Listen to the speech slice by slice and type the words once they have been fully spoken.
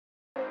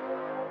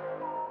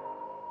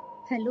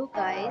Hello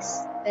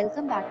guys,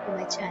 welcome back to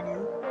my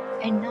channel,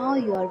 and now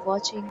you are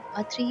watching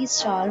a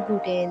 3-star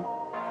hotel.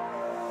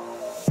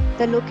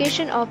 The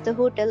location of the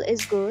hotel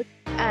is good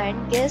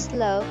and guests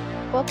love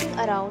walking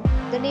around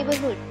the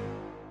neighborhood.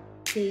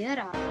 There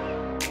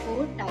are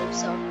 4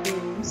 types of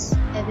rooms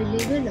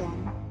available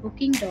on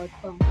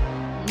booking.com.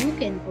 You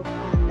can book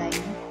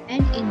online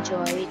and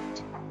enjoy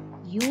it.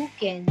 You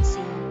can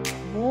see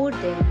more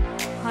than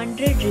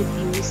 100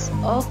 reviews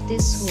of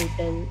this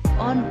hotel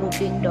on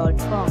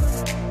booking.com.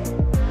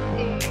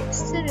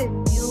 Its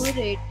review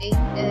rating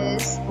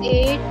is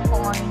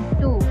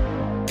 8.2,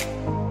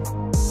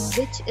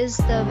 which is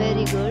the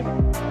very good.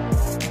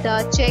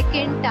 The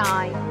check-in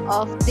time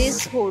of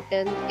this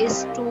hotel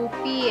is 2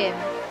 p.m.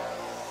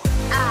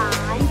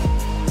 and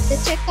the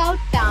checkout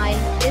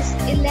time is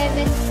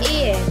 11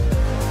 a.m.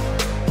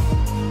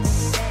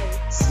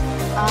 Pets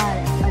are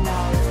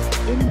allowed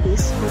in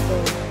this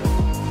hotel.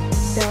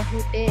 The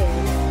hotel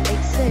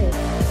accepts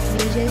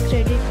major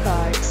credit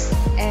cards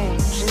and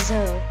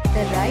reserve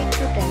the right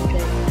to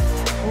temporarily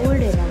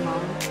hold an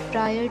amount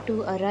prior to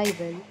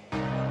arrival.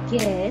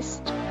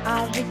 Guests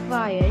are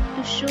required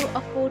to show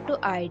a photo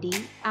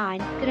ID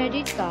and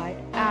credit card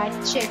at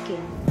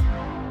check-in.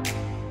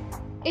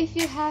 If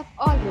you have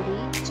already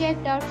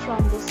checked out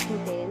from this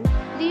hotel,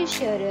 please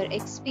share your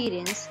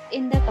experience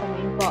in the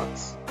comment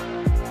box.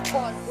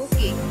 For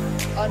booking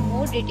or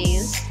more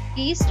details,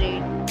 please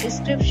read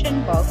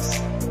description box.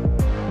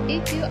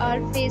 If you are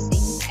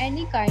facing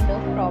any kind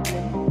of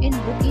problem in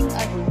booking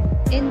a room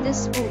in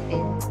this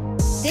hotel,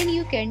 then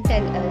you can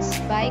tell us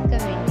by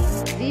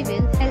commenting. We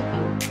will help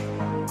you.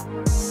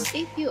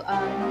 If you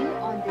are new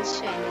on this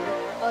channel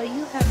or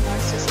you have not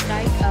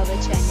subscribed our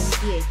channel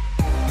yet,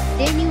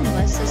 then you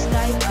must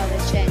subscribe our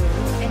channel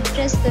and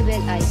press the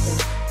bell icon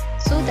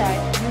so that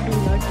you do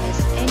not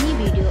miss any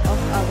video of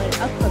our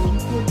upcoming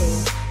hotel.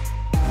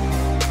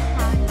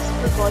 Thanks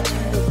for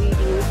watching the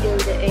video till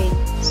the end.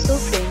 So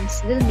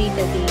friends, we'll meet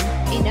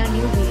again in a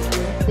new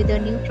video with a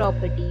new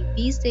property.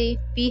 Be safe,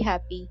 be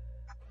happy.